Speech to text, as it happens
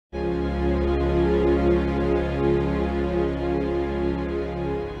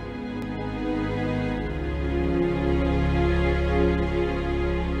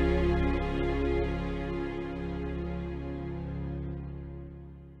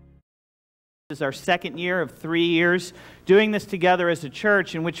This is our second year of 3 years doing this together as a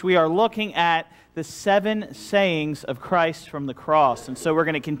church, in which we are looking at the 7 sayings of Christ from the cross. And so we're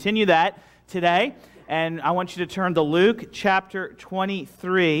going to continue that today. And I want you to turn to Luke chapter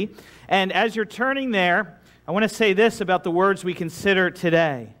 23. And as you're turning there, I want to say this about the words we consider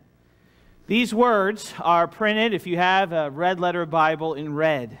today. These words are printed, if you have a red letter Bible, in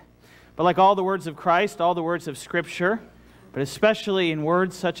red. But like all the words of Christ, all the words of Scripture, but especially in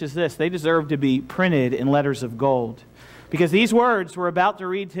words such as this, they deserve to be printed in letters of gold. Because these words we're about to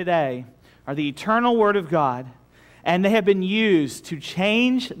read today are the eternal Word of God, and they have been used to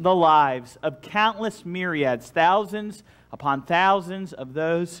change the lives of countless myriads, thousands upon thousands of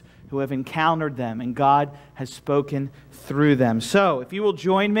those who have encountered them, and God has spoken through them. So, if you will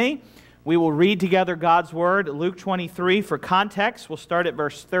join me, we will read together God's Word, Luke 23. For context, we'll start at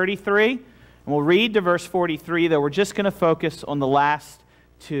verse 33. And we'll read to verse 43, though we're just going to focus on the last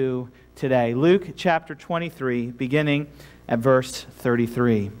 2 today. Luke chapter 23, beginning at verse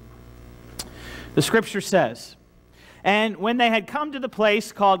 33. The Scripture says, "And when they had come to the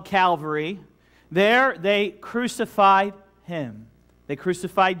place called Calvary, there they crucified Him." They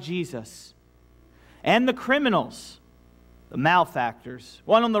crucified Jesus. "And the criminals, the malefactors,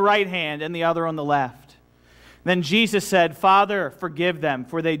 one on the right hand and the other on the left. Then Jesus said, 'Father, forgive them,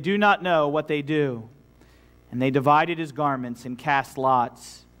 for they do not know what they do.' And they divided His garments and cast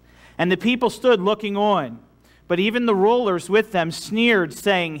lots. And the people stood looking on. But even the rulers with them sneered,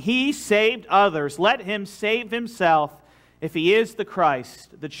 saying, 'He saved others. Let Him save Himself, if He is the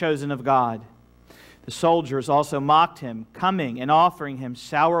Christ, the chosen of God.' The soldiers also mocked Him, coming and offering Him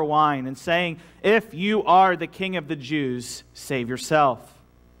sour wine, and saying, 'If you are the King of the Jews, save yourself.'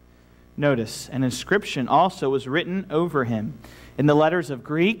 Notice, an inscription also was written over Him in the letters of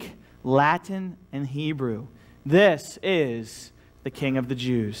Greek, Latin, and Hebrew. 'This is the King of the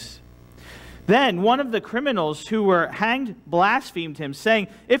Jews.' Then one of the criminals who were hanged blasphemed Him, saying,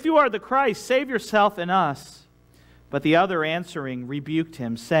 'If you are the Christ, save yourself and us.' But the other answering rebuked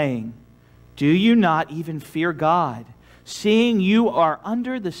Him, saying, 'Do you not even fear God, seeing you are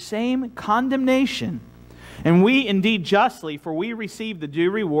under the same condemnation? And we indeed justly, for we receive the due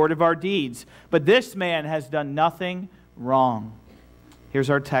reward of our deeds. But this man has done nothing wrong.'"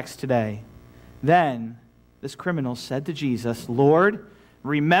 Here's our text today. "Then this criminal said to Jesus, 'Lord,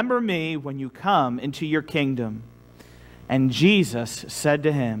 remember me when you come into your kingdom.' And Jesus said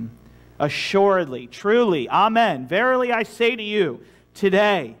to him, 'Assuredly, truly, amen, verily I say to you,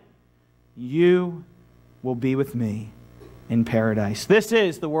 today you will be with me in paradise.'" This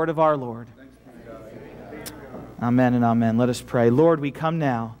is the word of our Lord. Amen and amen. Let us pray. Lord, we come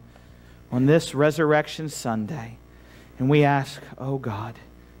now on this Resurrection Sunday, and we ask, oh God,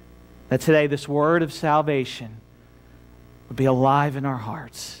 that today this word of salvation would be alive in our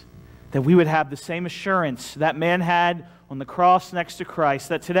hearts, that we would have the same assurance that man had on the cross next to Christ,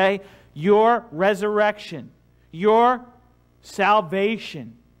 that today your resurrection, your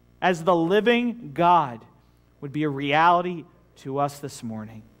salvation as the living God would be a reality to us this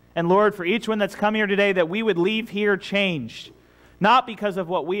morning. And Lord, for each one that's come here today, that we would leave here changed, not because of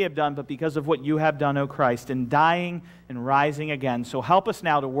what we have done, but because of what you have done, O Christ, in dying and rising again. So help us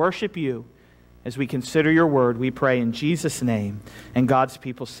now to worship you as we consider your word, we pray in Jesus' name. And God's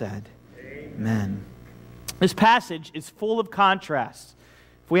people said, Amen. This passage is full of contrasts.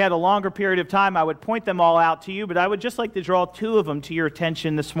 If we had a longer period of time, I would point them all out to you, but I would just like to draw 2 of them to your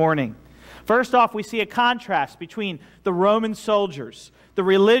attention this morning. First off, we see a contrast between the Roman soldiers, the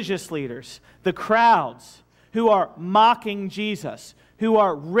religious leaders, the crowds who are mocking Jesus, who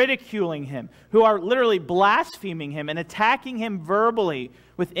are ridiculing Him, who are literally blaspheming Him and attacking Him verbally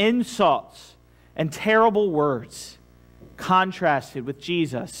with insults and terrible words, contrasted with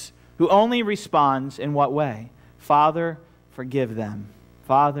Jesus, who only responds in what way? "Father, forgive them.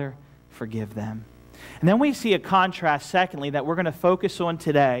 Father, forgive them." And then we see a contrast, secondly, that we're going to focus on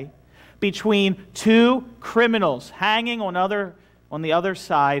today, between 2 criminals hanging on the other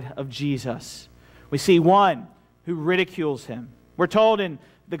side of Jesus. We see one who ridicules Him. We're told in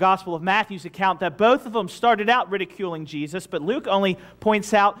the Gospel of Matthew's account that both of them started out ridiculing Jesus, but Luke only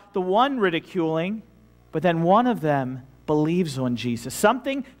points out the one ridiculing, but then one of them believes on Jesus.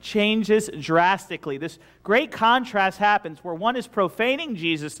 Something changes drastically. This great contrast happens where one is profaning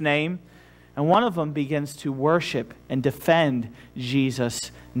Jesus' name, and one of them begins to worship and defend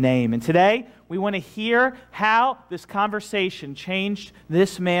Jesus' name. And today, we want to hear how this conversation changed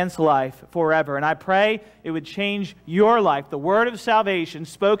this man's life forever. And I pray it would change your life. The word of salvation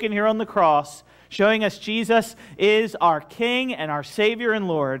spoken here on the cross showing us Jesus is our King and our Savior and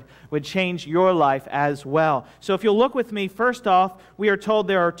Lord, would change your life as well. So if you'll look with me, first off, we are told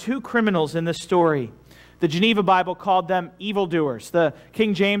there are two criminals in this story. The Geneva Bible called them evildoers. The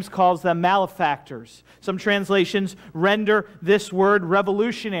King James calls them malefactors. Some translations render this word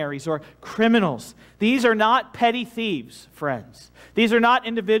revolutionaries or criminals. These are not petty thieves, friends. These are not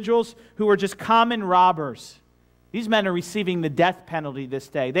individuals who are just common robbers. These men are receiving the death penalty this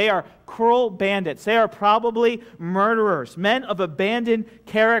day. They are cruel bandits. They are probably murderers, men of abandoned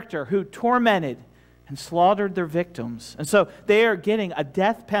character who tormented and slaughtered their victims. And so they are getting a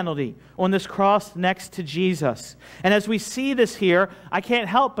death penalty on this cross next to Jesus. And as we see this here, I can't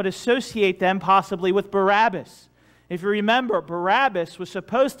help but associate them possibly with Barabbas. If you remember, Barabbas was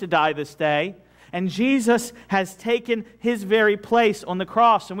supposed to die this day, and Jesus has taken his very place on the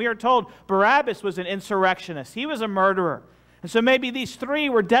cross. And we are told Barabbas was an insurrectionist. He was a murderer. And so maybe these three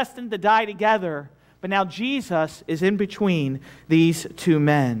were destined to die together, but now Jesus is in between these two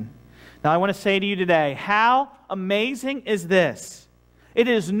men. Now I want to say to you today, how amazing is this? It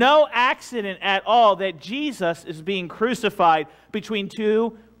is no accident at all that Jesus is being crucified between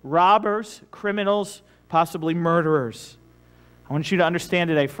two robbers, criminals, possibly murderers. I want you to understand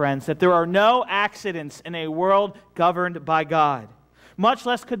today, friends, that there are no accidents in a world governed by God. Much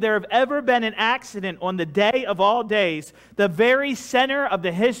less could there have ever been an accident on the day of all days, the very center of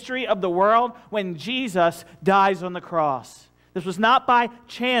the history of the world, when Jesus dies on the cross. This was not by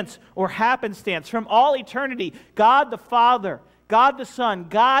chance or happenstance. From all eternity, God the Father, God the Son,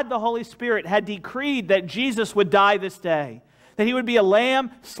 God the Holy Spirit had decreed that Jesus would die this day, that he would be a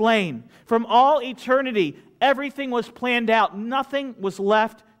lamb slain. From all eternity, everything was planned out. Nothing was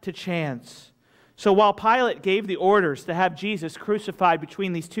left to chance. So while Pilate gave the orders to have Jesus crucified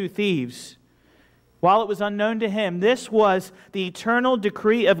between these two thieves, while it was unknown to him, this was the eternal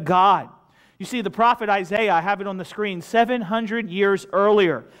decree of God. You see, the prophet Isaiah, I have it on the screen, 700 years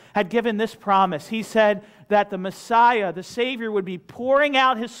earlier, had given this promise. He said that the Messiah, the Savior, would be pouring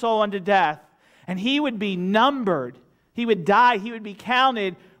out his soul unto death, and he would be numbered. He would die. He would be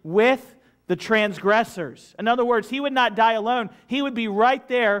counted with the transgressors. In other words, he would not die alone. He would be right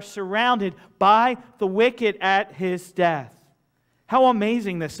there, surrounded by the wicked at his death. How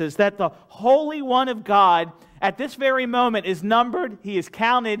amazing this is, that the Holy One of God at this very moment is numbered. He is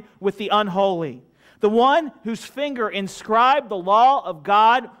counted with the unholy. The one whose finger inscribed the law of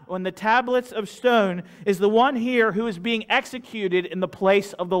God on the tablets of stone is the one here who is being executed in the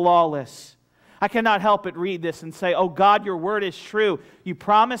place of the lawless. I cannot help but read this and say, oh God, your word is true. You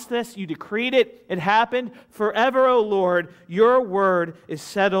promised this, you decreed it, it happened. Forever, O Lord, your word is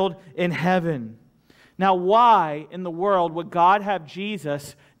settled in heaven. Now, why in the world would God have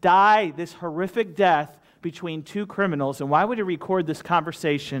Jesus die this horrific death between two criminals, and why would he record this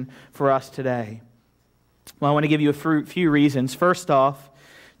conversation for us today? Well, I want to give you a few reasons. First off,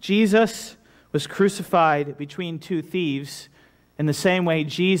 Jesus was crucified between two thieves in the same way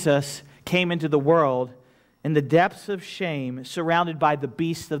Jesus came into the world in the depths of shame, surrounded by the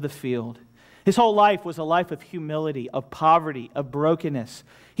beasts of the field. His whole life was a life of humility, of poverty, of brokenness.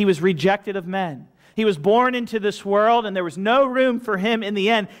 He was rejected of men. He was born into this world, and there was no room for him in the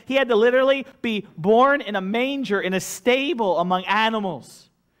end. He had to literally be born in a manger, in a stable among animals.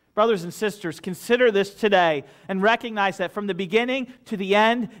 Brothers and sisters, consider this today and recognize that from the beginning to the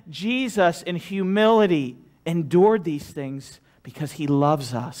end, Jesus in humility endured these things because he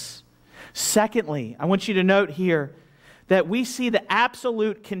loves us. Secondly, I want you to note here that we see the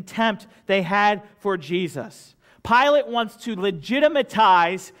absolute contempt they had for Jesus. Pilate wants to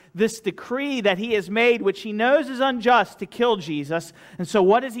legitimatize this decree that he has made, which he knows is unjust, to kill Jesus. And so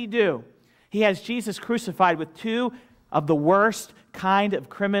what does he do? He has Jesus crucified with two of the worst kind of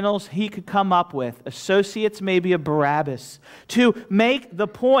criminals he could come up with, associates maybe of Barabbas, to make the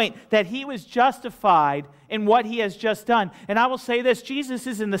point that he was justified in what he has just done. And I will say this, Jesus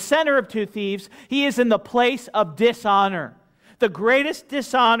is in the center of two thieves. He is in the place of dishonor. The greatest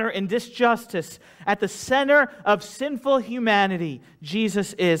dishonor and disjustice at the center of sinful humanity,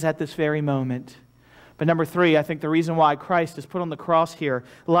 Jesus is at this very moment. But number three, I think the reason why Christ is put on the cross here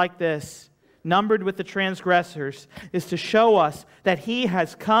like this, numbered with the transgressors, is to show us that he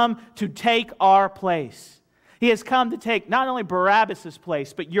has come to take our place. He has come to take not only Barabbas'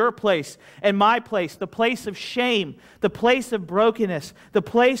 place, but your place and my place, the place of shame, the place of brokenness, the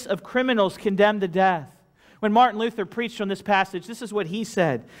place of criminals condemned to death. When Martin Luther preached on this passage, this is what he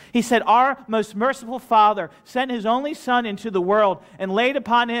said. He said, our most merciful Father sent his only Son into the world and laid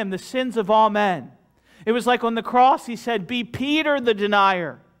upon him the sins of all men. It was like on the cross, he said, be Peter the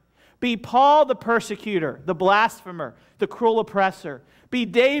denier, be Paul the persecutor, the blasphemer, the cruel oppressor, be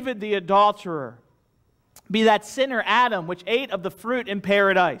David the adulterer, Be that sinner Adam, which ate of the fruit in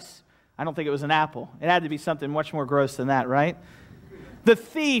paradise. I don't think it was an apple. It had to be something much more gross than that, right? The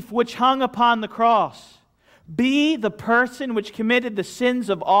thief which hung upon the cross. Be the person which committed the sins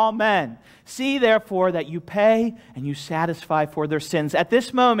of all men. See, therefore, that you pay and you satisfy for their sins. At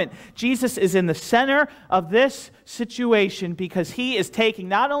this moment, Jesus is in the center of this situation because he is taking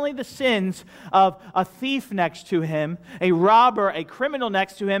not only the sins of a thief next to him, a robber, a criminal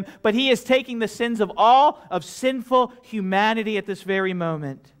next to him, but he is taking the sins of all of sinful humanity at this very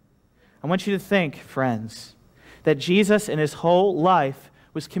moment. I want you to think, friends, that Jesus in his whole life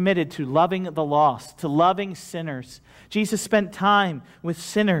was committed to loving the lost, to loving sinners. Jesus spent time with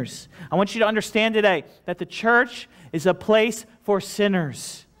sinners. I want you to understand today that the church is a place for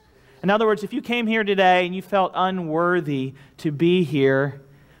sinners. In other words, if you came here today and you felt unworthy to be here,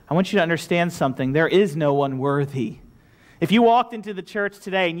 I want you to understand something. There is no one worthy. If you walked into the church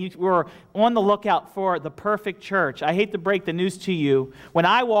today and you were on the lookout for the perfect church, I hate to break the news to you. When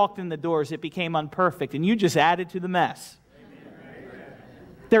I walked in the doors, it became unperfect, and you just added to the mess.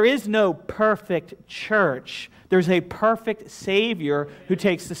 There is no perfect church. There's a perfect Savior who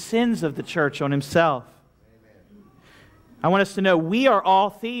takes the sins of the church on himself. I want us to know we are all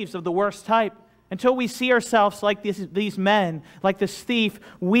thieves of the worst type. Until we see ourselves like these men, like this thief,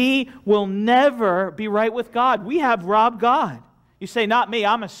 we will never be right with God. We have robbed God. You say, not me,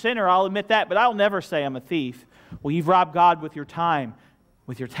 I'm a sinner, I'll admit that, but I'll never say I'm a thief. Well, you've robbed God with your time,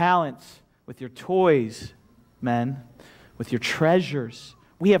 with your talents, with your toys, men, with your treasures.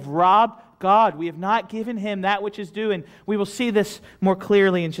 We have robbed God. We have not given him that which is due, and we will see this more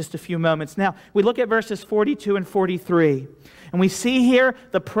clearly in just a few moments. Now, we look at verses 42 and 43, and we see here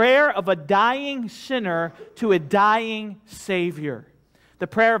the prayer of a dying sinner to a dying Savior. The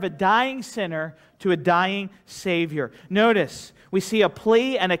prayer of a dying sinner to a dying Savior. Notice, we see a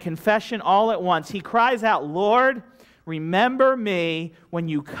plea and a confession all at once. He cries out, Lord, remember me when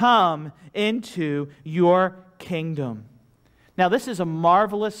you come into your kingdom. Now, this is a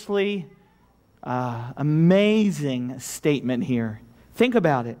marvelously amazing statement here. Think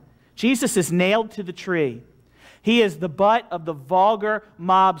about it. Jesus is nailed to the tree. He is the butt of the vulgar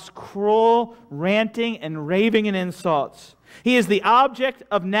mob's cruel ranting and raving and insults. He is the object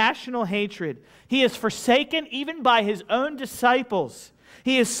of national hatred. He is forsaken even by his own disciples.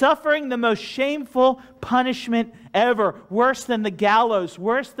 He is suffering the most shameful punishment ever, worse than the gallows,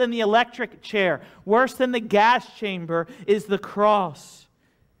 worse than the electric chair, worse than the gas chamber is the cross.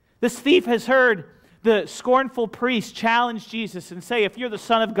 This thief has heard the scornful priest challenge Jesus and say, if you're the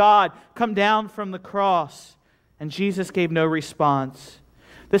Son of God, come down from the cross. And Jesus gave no response.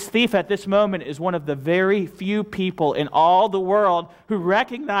 This thief at this moment is one of the very few people in all the world who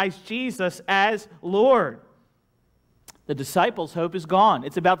recognize Jesus as Lord. The disciples' hope is gone.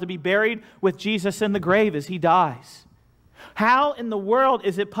 It's about to be buried with Jesus in the grave as he dies. How in the world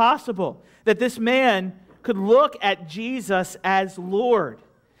is it possible that this man could look at Jesus as Lord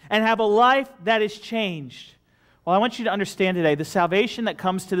and have a life that is changed? Well, I want you to understand today, the salvation that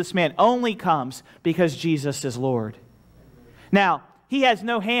comes to this man only comes because Jesus is Lord. Now, he has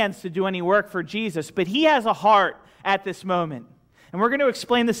no hands to do any work for Jesus, but he has a heart at this moment. And we're going to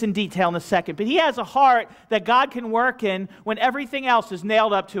explain this in detail in a second. But he has a heart that God can work in when everything else is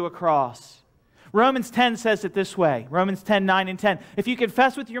nailed up to a cross. Romans 10 says it this way. Romans 10, 9 and 10. If you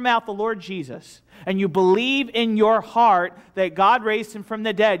confess with your mouth the Lord Jesus, and you believe in your heart that God raised him from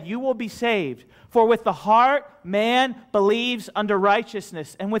the dead, you will be saved. For with the heart man believes unto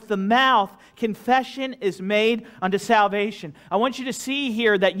righteousness, and with the mouth confession is made unto salvation. I want you to see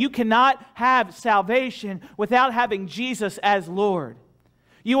here that you cannot have salvation without having Jesus as Lord.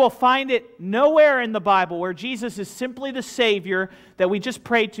 You will find it nowhere in the Bible where Jesus is simply the Savior that we just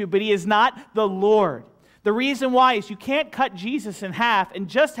prayed to, but he is not the Lord. The reason why is you can't cut Jesus in half and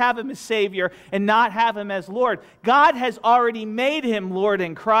just have him as Savior and not have him as Lord. God has already made him Lord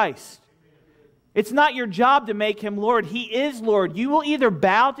in Christ. It's not your job to make him Lord. He is Lord. You will either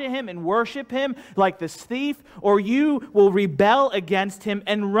bow to him and worship him like this thief, or you will rebel against him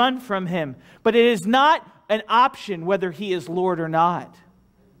and run from him. But it is not an option whether he is Lord or not.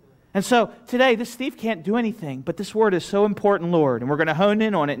 And so today, this thief can't do anything, but this word is so important, Lord, and we're going to hone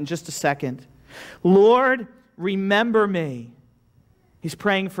in on it in just a second. Lord, remember me. He's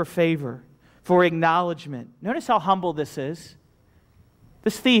praying for favor, for acknowledgement. Notice how humble this is.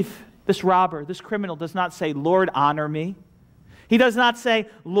 This thief, this robber, this criminal does not say, Lord, honor me. He does not say,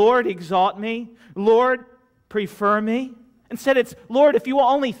 Lord, exalt me. Lord, prefer me. Instead, it's, Lord, if you will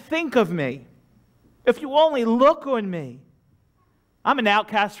only think of me, if you will only look on me. I'm an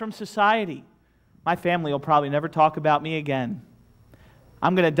outcast from society. My family will probably never talk about me again.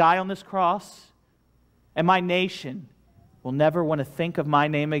 I'm going to die on this cross, and my nation will never want to think of my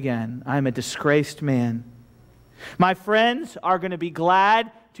name again. I am a disgraced man. My friends are going to be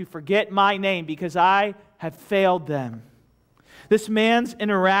glad to forget my name because I have failed them. This man's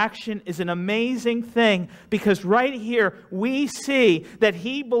interaction is an amazing thing because right here we see that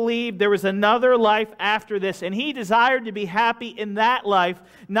he believed there was another life after this, and he desired to be happy in that life,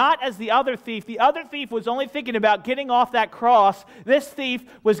 not as the other thief. The other thief was only thinking about getting off that cross. This thief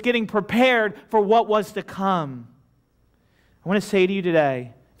was getting prepared for what was to come. I want to say to you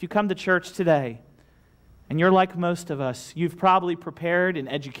today, if you come to church today, and you're like most of us, you've probably prepared in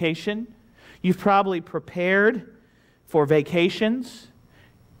education, you've probably prepared for vacations.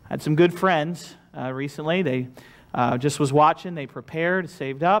 I had some good friends recently. They just was watching. They prepared,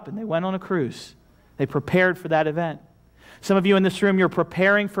 saved up, and they went on a cruise. They prepared for that event. Some of you in this room, you're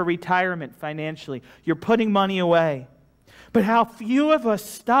preparing for retirement financially. You're putting money away. But how few of us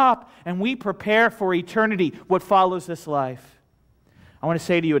stop and we prepare for eternity, what follows this life. I want to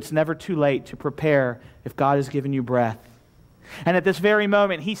say to you, it's never too late to prepare if God has given you breath. And at this very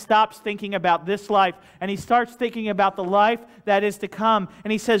moment, he stops thinking about this life and he starts thinking about the life that is to come.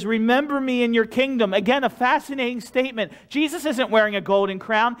 And he says, remember me in your kingdom. Again, a fascinating statement. Jesus isn't wearing a golden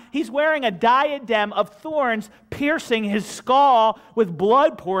crown. He's wearing a diadem of thorns piercing his skull with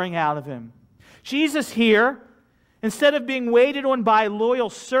blood pouring out of him. Jesus here, instead of being waited on by loyal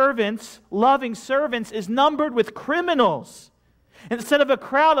servants, loving servants, is numbered with criminals. Instead of a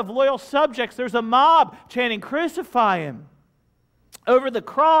crowd of loyal subjects, there's a mob chanting, crucify him. Over the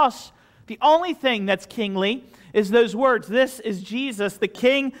cross, the only thing that's kingly is those words, this is Jesus, the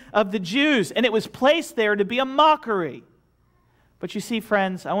King of the Jews. And it was placed there to be a mockery. But you see,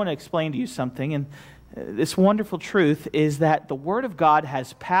 friends, I want to explain to you something. And this wonderful truth is that the Word of God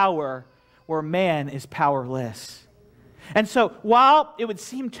has power where man is powerless. And so, while it would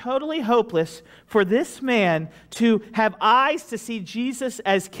seem totally hopeless for this man to have eyes to see Jesus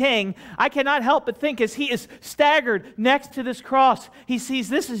as king, I cannot help but think as he is staggered next to this cross, he sees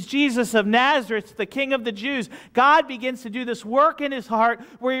this is Jesus of Nazareth, the King of the Jews. God begins to do this work in his heart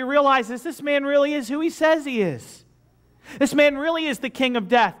where he realizes this man really is who he says he is. This man really is the king of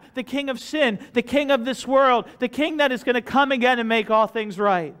death, the king of sin, the king of this world, the king that is going to come again and make all things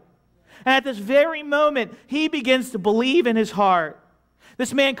right. And at this very moment, he begins to believe in his heart.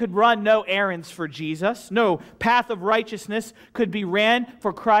 This man could run no errands for Jesus. No path of righteousness could be ran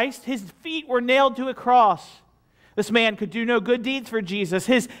for Christ. His feet were nailed to a cross. This man could do no good deeds for Jesus.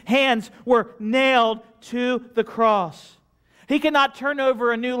 His hands were nailed to the cross. He could not turn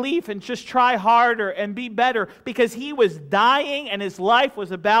over a new leaf and just try harder and be better because he was dying and his life was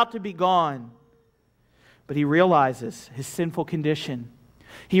about to be gone. But he realizes his sinful condition.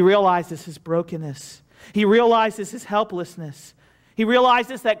 He realizes his brokenness. He realizes his helplessness. He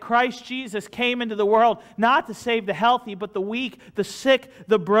realizes that Christ Jesus came into the world not to save the healthy, but the weak, the sick,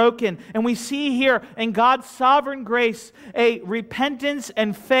 the broken. And we see here in God's sovereign grace a repentance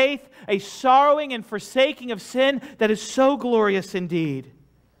and faith, a sorrowing and forsaking of sin that is so glorious indeed.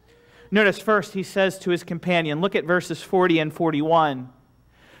 Notice first he says to his companion, look at verses 40 and 41.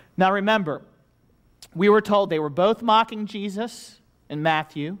 Now remember, we were told they were both mocking Jesus in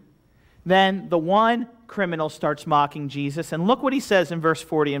Matthew. Then the one criminal starts mocking Jesus. And look what he says in verse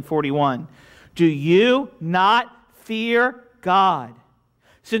 40 and 41. Do you not fear God,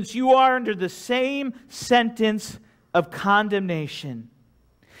 since you are under the same sentence of condemnation?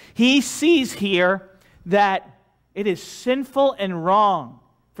 He sees here that it is sinful and wrong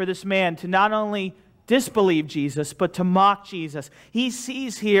for this man to not only disbelieve Jesus, but to mock Jesus. He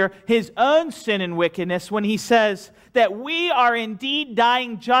sees here his own sin and wickedness when he says that we are indeed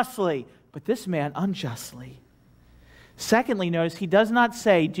dying justly, but this man unjustly. Secondly, notice he does not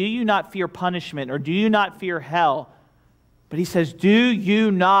say, do you not fear punishment or do you not fear hell? But he says, do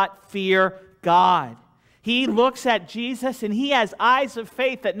you not fear God? He looks at Jesus and he has eyes of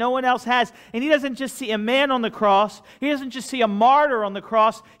faith that no one else has. And he doesn't just see a man on the cross. He doesn't just see a martyr on the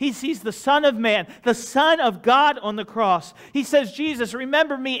cross. He sees the Son of Man, the Son of God on the cross. He says, Jesus,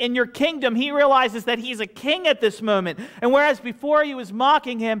 remember me in your kingdom. He realizes that he's a king at this moment. And whereas before he was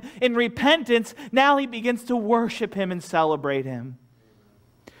mocking him in repentance, now he begins to worship him and celebrate him.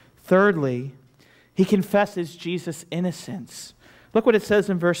 Thirdly, he confesses Jesus' innocence. Look what it says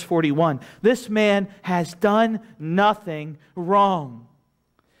in verse 41. This man has done nothing wrong.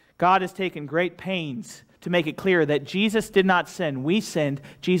 God has taken great pains to make it clear that Jesus did not sin. We sinned.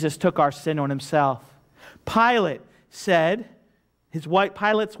 Jesus took our sin on himself. Pilate said,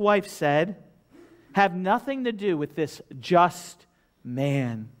 Pilate's wife said, have nothing to do with this just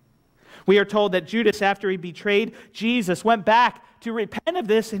man. We are told that Judas, after he betrayed Jesus, went back to repent of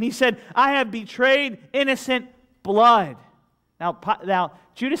this, and he said, I have betrayed innocent blood. Now,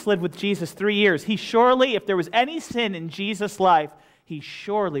 Judas lived with Jesus 3 years. He surely, if there was any sin in Jesus' life, he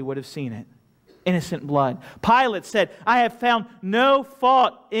surely would have seen it. Innocent blood. Pilate said, I have found no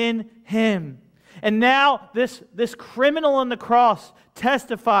fault in him. And now this criminal on the cross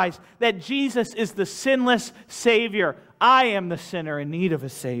testifies that Jesus is the sinless Savior. I am the sinner in need of a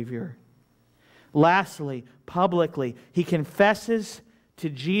Savior. Lastly, publicly, he confesses to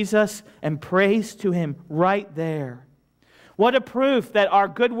Jesus and prays to him right there. What a proof that our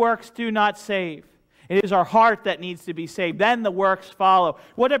good works do not save. It is our heart that needs to be saved. Then the works follow.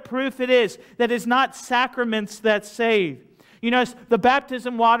 What a proof it is that it's not sacraments that save. You know, the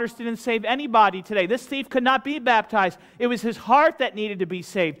baptism waters didn't save anybody today. This thief could not be baptized. It was his heart that needed to be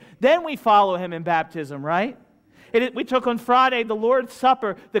saved. Then we follow him in baptism, right? We took on Friday the Lord's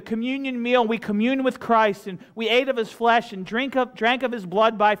Supper, the communion meal. We communed with Christ, and we ate of his flesh and drank of his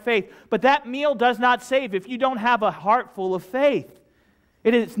blood by faith. But that meal does not save if you don't have a heart full of faith.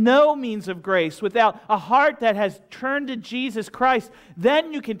 It is no means of grace. Without a heart that has turned to Jesus Christ,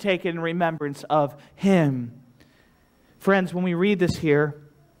 then you can take it in remembrance of him. Friends, when we read this here,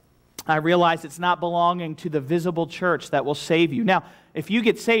 I realize it's not belonging to the visible church that will save you. Now, if you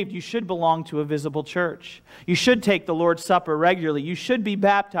get saved, you should belong to a visible church. You should take the Lord's Supper regularly. You should be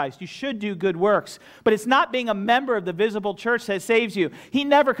baptized. You should do good works. But it's not being a member of the visible church that saves you. He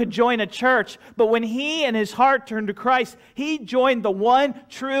never could join a church, but when he and his heart turned to Christ, he joined the one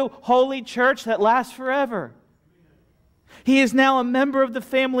true holy church that lasts forever. He is now a member of the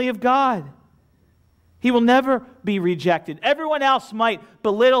family of God. He will never be rejected. Everyone else might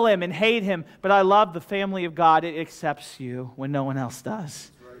belittle him and hate him, but I love the family of God. It accepts you when no one else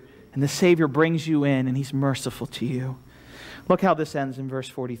does. And the Savior brings you in, and he's merciful to you. Look how this ends in verse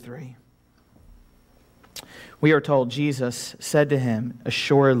 43. We are told, Jesus said to him,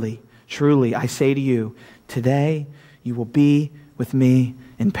 assuredly, truly, I say to you, today you will be with me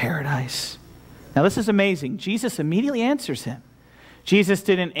in paradise. Now this is amazing. Jesus immediately answers him. Jesus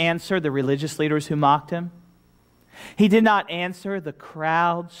didn't answer the religious leaders who mocked him. He did not answer the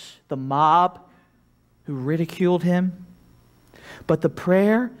crowds, the mob who ridiculed him. But the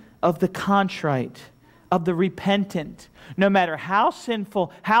prayer of the contrite, of the repentant, no matter how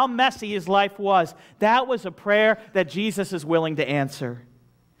sinful, how messy his life was, that was a prayer that Jesus is willing to answer.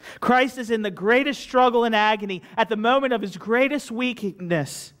 Christ is in the greatest struggle and agony at the moment of his greatest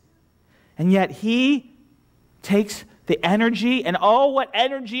weakness. And yet he takes the energy and all what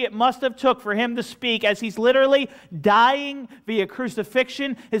energy it must have took for him to speak as he's literally dying via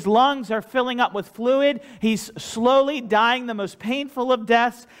crucifixion. His lungs are filling up with fluid. He's slowly dying the most painful of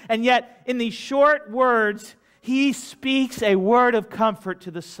deaths. And yet in these short words, he speaks a word of comfort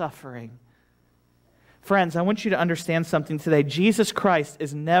to the suffering. Friends, I want you to understand something today. Jesus Christ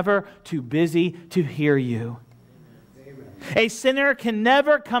is never too busy to hear you. Amen. A sinner can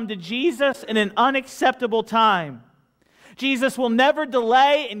never come to Jesus in an unacceptable time. Jesus will never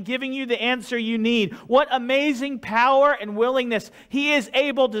delay in giving you the answer you need. What amazing power and willingness. He is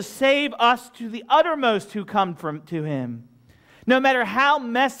able to save us to the uttermost who come to him. No matter how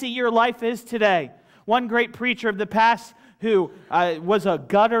messy your life is today. One great preacher of the past who was a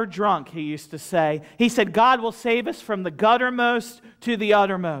gutter drunk, he used to say. He said, God will save us from the guttermost to the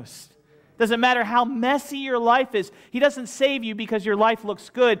uttermost. Doesn't matter how messy your life is. He doesn't save you because your life looks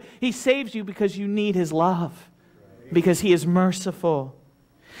good. He saves you because you need his love. Because he is merciful.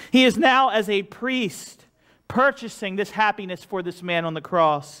 He is now as a priest purchasing this happiness for this man on the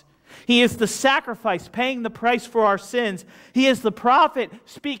cross. He is the sacrifice paying the price for our sins. He is the prophet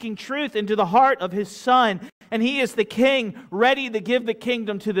speaking truth into the heart of his son. And he is the king ready to give the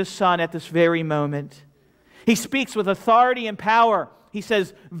kingdom to the son at this very moment. He speaks with authority and power. He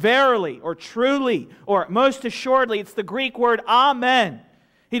says verily or truly or most assuredly. It's the Greek word amen.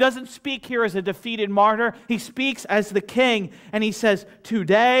 He doesn't speak here as a defeated martyr. He speaks as the king. And he says,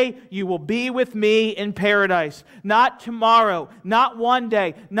 today you will be with me in paradise. Not tomorrow, not one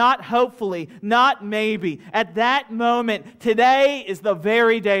day, not hopefully, not maybe. At that moment, today is the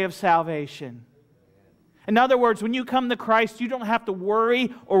very day of salvation. In other words, when you come to Christ, you don't have to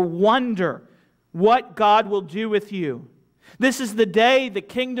worry or wonder what God will do with you. This is the day the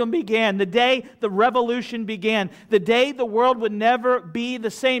kingdom began, the day the revolution began, the day the world would never be the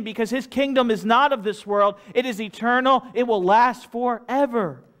same because his kingdom is not of this world. It is eternal. It will last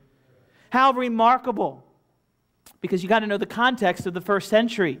forever. How remarkable. Because you got to know the context of the first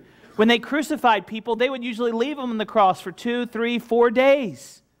century. When they crucified people, they would usually leave them on the cross for 2, 3, 4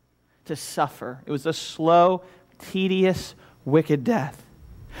 days to suffer. It was a slow, tedious, wicked death.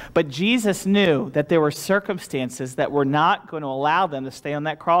 But Jesus knew that there were circumstances that were not going to allow them to stay on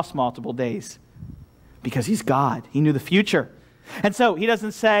that cross multiple days, because he's God. He knew the future. And so he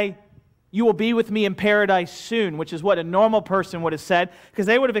doesn't say, you will be with me in paradise soon, which is what a normal person would have said, because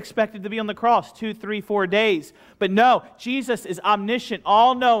they would have expected to be on the cross 2, 3, 4 days. But no, Jesus is omniscient,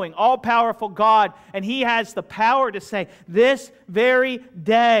 all-knowing, all-powerful God, and he has the power to say, this very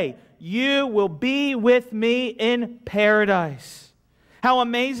day, you will be with me in paradise. How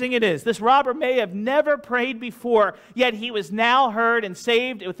amazing it is. This robber may have never prayed before, yet he was now heard and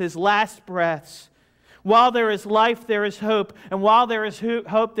saved with his last breaths. While there is life, there is hope. And while there is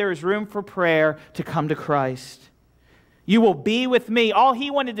hope, there is room for prayer to come to Christ. You will be with me. All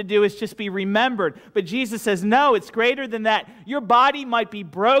he wanted to do is just be remembered. But Jesus says, no, it's greater than that. Your body might be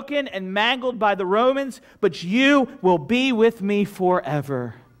broken and mangled by the Romans, but you will be with me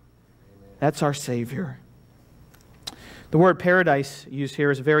forever. That's our Savior. The word paradise used here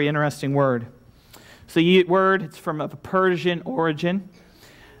is a very interesting word. It's the word, it's from a Persian origin.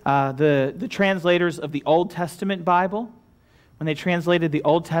 The translators of the Old Testament Bible, when they translated the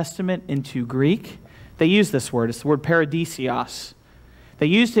Old Testament into Greek, they used this word. It's the word paradisios. They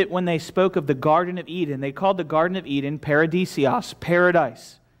used it when they spoke of the Garden of Eden. They called the Garden of Eden paradisios,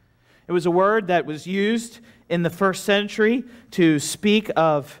 paradise. It was a word that was used in the first century to speak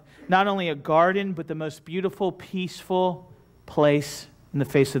of not only a garden, but the most beautiful, peaceful place in the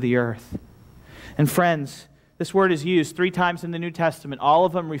face of the earth. And friends, this word is used 3 times in the New Testament. All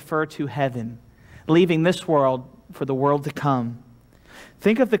of them refer to heaven, leaving this world for the world to come.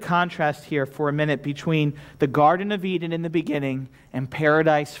 Think of the contrast here for a minute between the Garden of Eden in the beginning and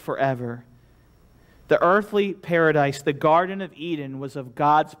paradise forever. The earthly paradise, the Garden of Eden, was of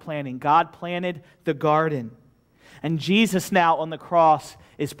God's planning. God planted the garden. And Jesus now on the cross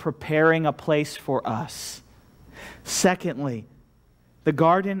is preparing a place for us. Secondly, the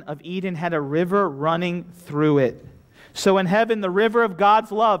Garden of Eden had a river running through it. So in heaven, the river of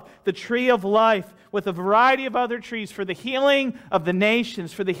God's love, the tree of life, with a variety of other trees for the healing of the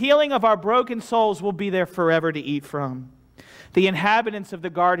nations, for the healing of our broken souls, will be there forever to eat from. The inhabitants of the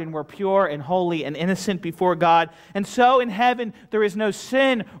garden were pure and holy and innocent before God. And so in heaven, there is no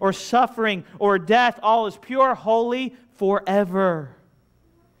sin or suffering or death. All is pure, holy, forever.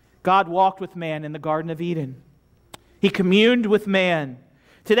 God walked with man in the Garden of Eden. He communed with man.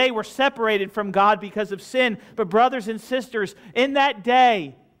 Today we're separated from God because of sin. But brothers and sisters, in that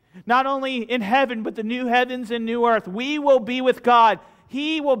day, not only in heaven, but the new heavens and new earth, we will be with God.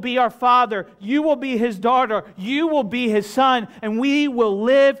 He will be our Father. You will be His daughter. You will be His son. And we will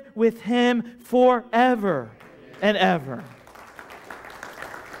live with Him forever and ever.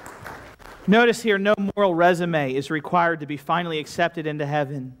 Notice here, no moral resume is required to be finally accepted into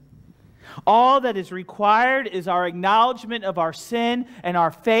heaven. All that is required is our acknowledgement of our sin and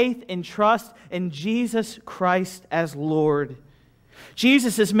our faith and trust in Jesus Christ as Lord.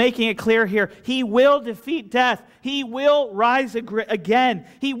 Jesus is making it clear here. He will defeat death. He will rise again.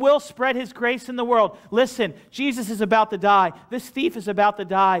 He will spread His grace in the world. Listen, Jesus is about to die. This thief is about to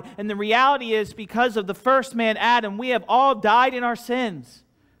die. And the reality is, because of the first man, Adam, we have all died in our sins.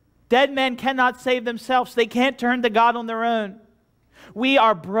 Dead men cannot save themselves. They can't turn to God on their own. We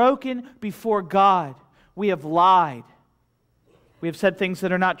are broken before God. We have lied. We have said things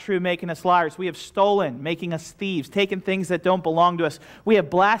that are not true, making us liars. We have stolen, making us thieves, taken things that don't belong to us. We have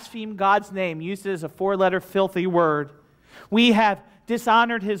blasphemed God's name, used it as a 4-letter filthy word. We have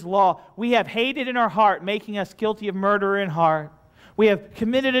dishonored His law. We have hated in our heart, making us guilty of murder in heart. We have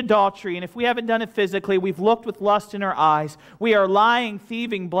committed adultery, and if we haven't done it physically, we've looked with lust in our eyes. We are lying,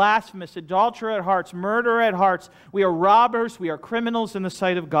 thieving, blasphemous, adulterer at hearts, murderer at hearts. We are robbers. We are criminals in the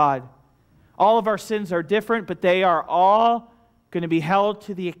sight of God. All of our sins are different, but they are all going to be held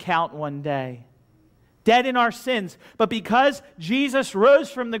to the account one day. Dead in our sins. But because Jesus rose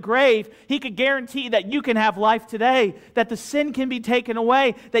from the grave, He could guarantee that you can have life today, that the sin can be taken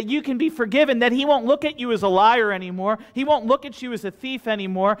away, that you can be forgiven, that He won't look at you as a liar anymore. He won't look at you as a thief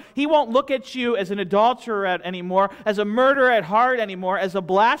anymore. He won't look at you as an adulterer anymore, as a murderer at heart anymore, as a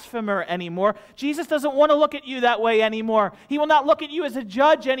blasphemer anymore. Jesus doesn't want to look at you that way anymore. He will not look at you as a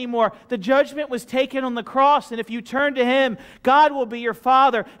judge anymore. The judgment was taken on the cross, and if you turn to Him, God will be your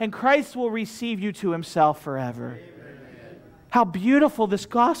Father, and Christ will receive you to Himself forever. Amen. How beautiful this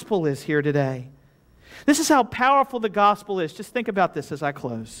gospel is here today. This is how powerful the gospel is. Just think about this as I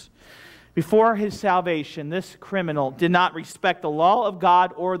close. Before his salvation, this criminal did not respect the law of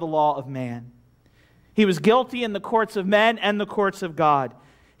God or the law of man. He was guilty in the courts of men and the courts of God.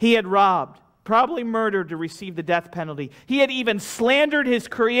 He had robbed, probably murdered to receive the death penalty. He had even slandered his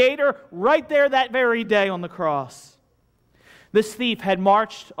Creator right there that very day on the cross. This thief had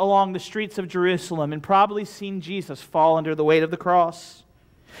marched along the streets of Jerusalem and probably seen Jesus fall under the weight of the cross.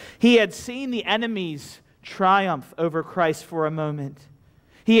 He had seen the enemies triumph over Christ for a moment.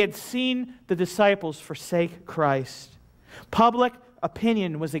 He had seen the disciples forsake Christ. Public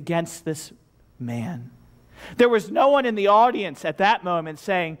opinion was against this man. There was no one in the audience at that moment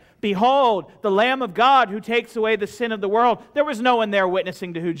saying, "Behold, the Lamb of God who takes away the sin of the world." There was no one there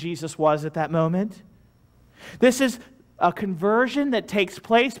witnessing to who Jesus was at that moment. This is a conversion that takes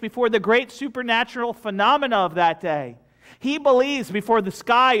place before the great supernatural phenomena of that day. He believes before the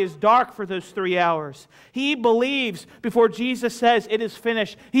sky is dark for those 3 hours. He believes before Jesus says it is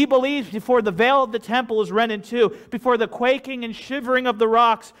finished. He believes before the veil of the temple is rent in two, before the quaking and shivering of the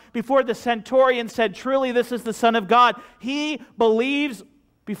rocks, before the centurion said, "Truly this is the Son of God." He believes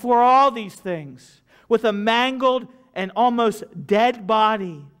before all these things with a mangled and almost dead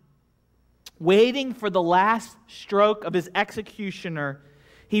body, waiting for the last stroke of his executioner.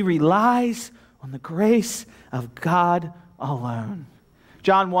 He relies on the grace of God alone.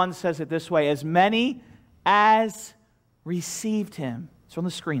 John 1 says it this way: as many as received him. It's on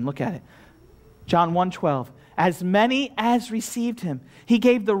the screen, look at it. John 1:12. As many as received him, he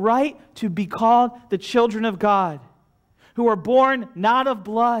gave the right to be called the children of God, who are born not of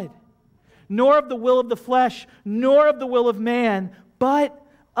blood, nor of the will of the flesh, nor of the will of man, but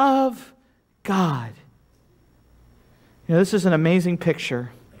of God. You know, this is an amazing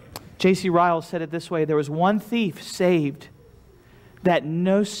picture. J.C. Ryle said it this way: there was one thief saved that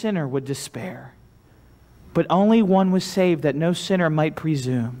no sinner would despair, but only one was saved that no sinner might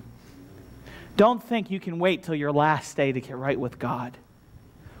presume. Don't think you can wait till your last day to get right with God.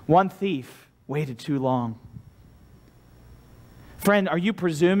 One thief waited too long. Friend, are you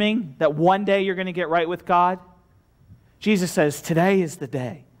presuming that one day you're going to get right with God? Jesus says, today is the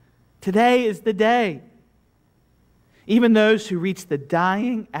day. Today is the day. Even those who reach the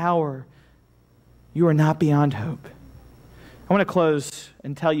dying hour, you are not beyond hope. I want to close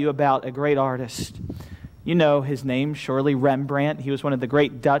and tell you about a great artist. You know his name, surely, Rembrandt. He was one of the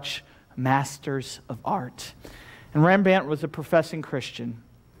great Dutch masters of art. And Rembrandt was a professing Christian.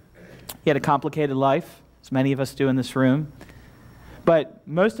 He had a complicated life, as many of us do in this room. But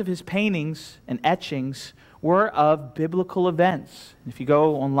most of his paintings and etchings were of biblical events. If you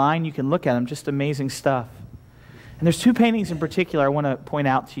go online, you can look at them, just amazing stuff. And there's two paintings in particular I want to point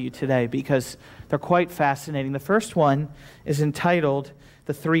out to you today because they're quite fascinating. The first one is entitled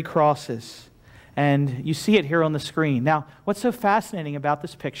 "The Three Crosses." And you see it here on the screen. Now, what's so fascinating about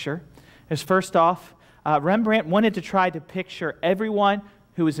this picture is, first off, Rembrandt wanted to try to picture everyone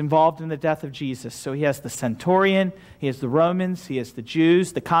who was involved in the death of Jesus. So he has the centurion, he has the Romans, he has the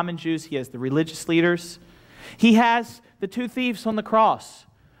Jews, the common Jews, he has the religious leaders. He has the two thieves on the cross.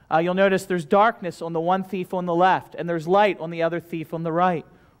 You'll notice there's darkness on the one thief on the left, and there's light on the other thief on the right.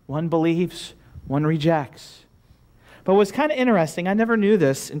 One believes, one rejects. But what's kind of interesting, I never knew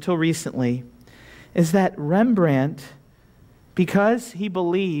this until recently, is that Rembrandt, because he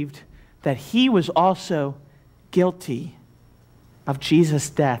believed that he was also guilty of Jesus'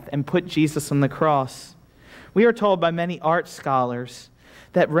 death and put Jesus on the cross, we are told by many art scholars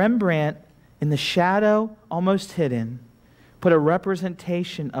that Rembrandt, in the shadow, almost hidden, put a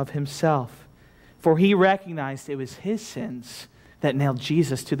representation of himself, for he recognized it was his sins that nailed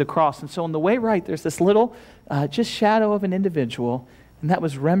Jesus to the cross. And so on the way right, there's this little just shadow of an individual, and that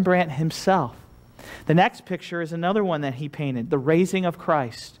was Rembrandt himself. The next picture is another one that he painted, the raising of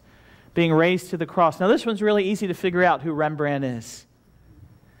Christ, being raised to the cross. Now this one's really easy to figure out who Rembrandt is.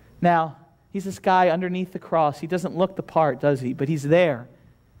 Now, he's this guy underneath the cross. He doesn't look the part, does he? But he's there.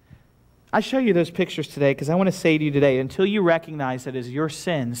 I show you those pictures today because I want to say to you today, until you recognize that it is your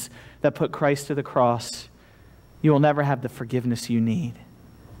sins that put Christ to the cross, you will never have the forgiveness you need.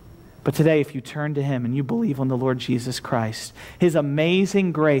 But today, if you turn to him and you believe on the Lord Jesus Christ, his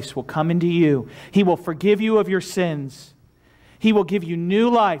amazing grace will come into you. He will forgive you of your sins. He will give you new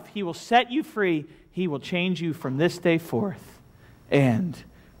life. He will set you free. He will change you from this day forth and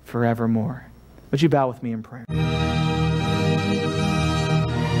forevermore. Would you bow with me in prayer?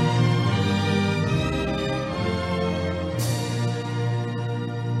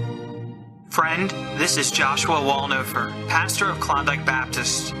 Friend, this is Joshua Wallnofer, pastor of Klondike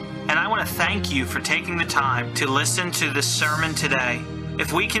Baptist, and I want to thank you for taking the time to listen to this sermon today.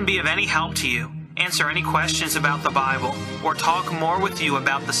 If we can be of any help to you, answer any questions about the Bible, or talk more with you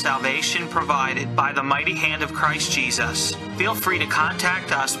about the salvation provided by the mighty hand of Christ Jesus, feel free to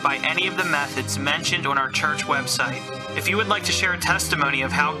contact us by any of the methods mentioned on our church website. If you would like to share a testimony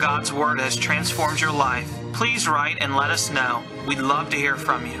of how God's Word has transformed your life, please write and let us know. We'd love to hear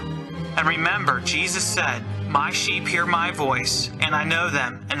from you. And remember, Jesus said, "My sheep hear my voice, and I know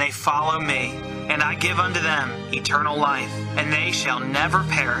them, and they follow me. And I give unto them eternal life, and they shall never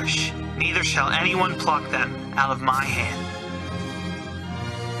perish, neither shall anyone pluck them out of my hand."